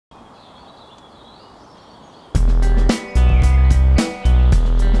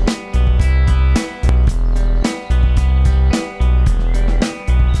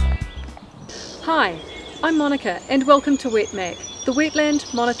Monica and welcome to WETMAK, the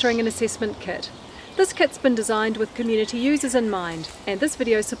Wetland Monitoring and Assessment Kit. This kit's been designed with community users in mind, and this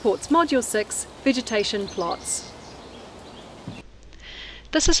video supports Module 6, Vegetation Plots.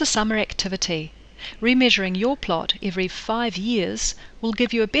 This is a summer activity. Remeasuring your plot every 5 years will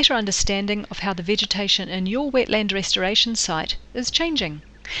give you a better understanding of how the vegetation in your wetland restoration site is changing.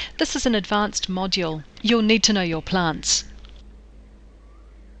 This is an advanced module. You'll need to know your plants.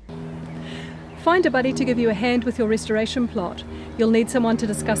 Find a buddy to give you a hand with your restoration plot. You'll need someone to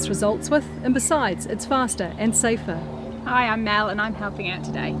discuss results with, and besides, it's faster and safer. Hi, I'm Mel and I'm helping out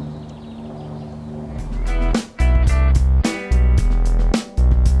today.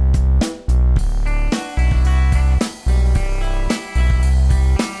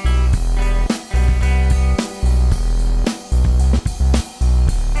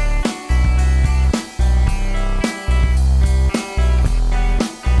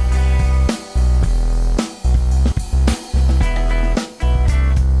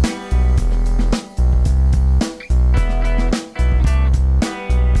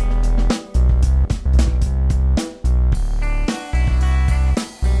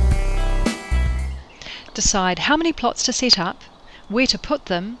 Decide how many plots to set up, where to put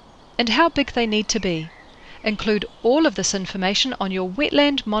them, and how big they need to be. Include all of this information on your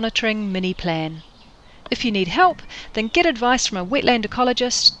wetland monitoring mini plan. If you need help, then get advice from a wetland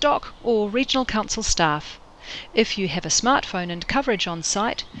ecologist, doc, or regional council staff. If you have a smartphone and coverage on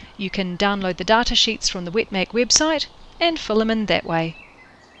site, you can download the data sheets from the WETMAK website and fill them in that way.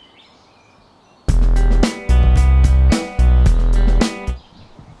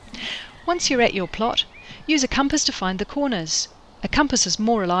 Once you're at your plot, use a compass to find the corners. A compass is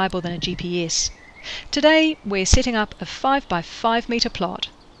more reliable than a GPS. Today we're setting up a 5 by 5 metre plot.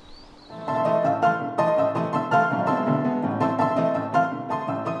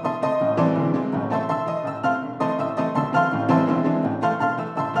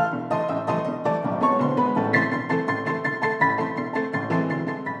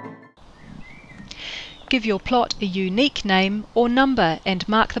 Give your plot a unique name or number and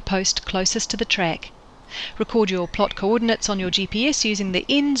mark the post closest to the track. Record your plot coordinates on your GPS using the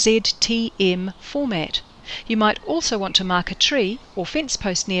NZTM format. You might also want to mark a tree or fence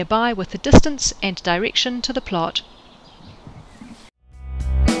post nearby with the distance and direction to the plot.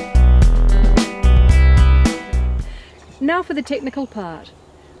 Now for the technical part.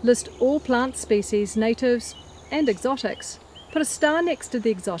 List all plant species, natives and exotics. Put a star next to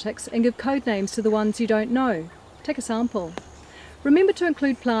the exotics and give code names to the ones you don't know. Take a sample. Remember to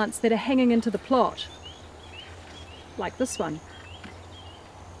include plants that are hanging into the plot, like this one.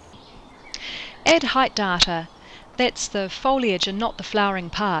 Add height data. That's the foliage and not the flowering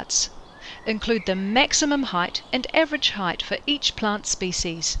parts. Include the maximum height and average height for each plant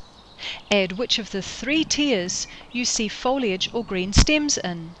species. Add which of the 3 tiers you see foliage or green stems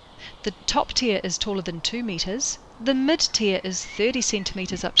in. The top tier is taller than 2 metres, the mid tier is 30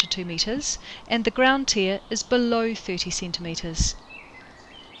 centimetres up to 2 metres, and the ground tier is below 30 centimetres.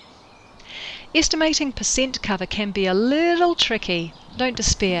 Estimating percent cover can be a little tricky. Don't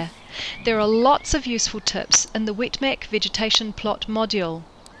despair. There are lots of useful tips in the WETMAK Vegetation Plot module.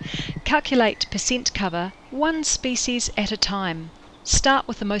 Calculate percent cover 1 species at a time. Start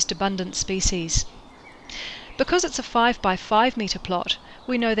with the most abundant species. Because it's a 5 by 5 metre plot,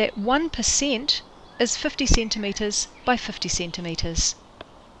 we know that 1% is 50 centimetres by 50 centimetres.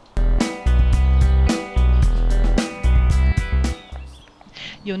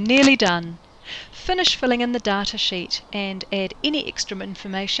 You're nearly done. Finish filling in the data sheet and add any extra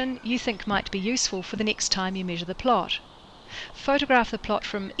information you think might be useful for the next time you measure the plot. Photograph the plot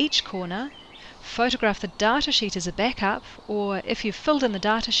from each corner. Photograph the data sheet as a backup, or if you've filled in the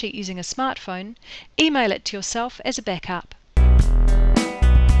data sheet using a smartphone, email it to yourself as a backup.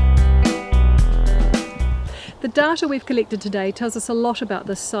 The data we've collected today tells us a lot about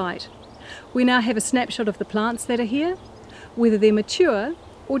this site. We now have a snapshot of the plants that are here, whether they're mature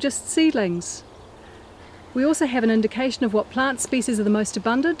or just seedlings. We also have an indication of what plant species are the most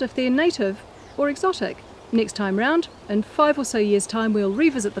abundant, if they're native or exotic. Next time round, in 5 or so years' time, we'll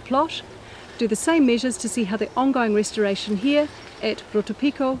revisit the plot, do the same measures to see how the ongoing restoration here at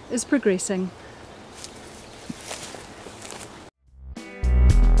Rotopico is progressing.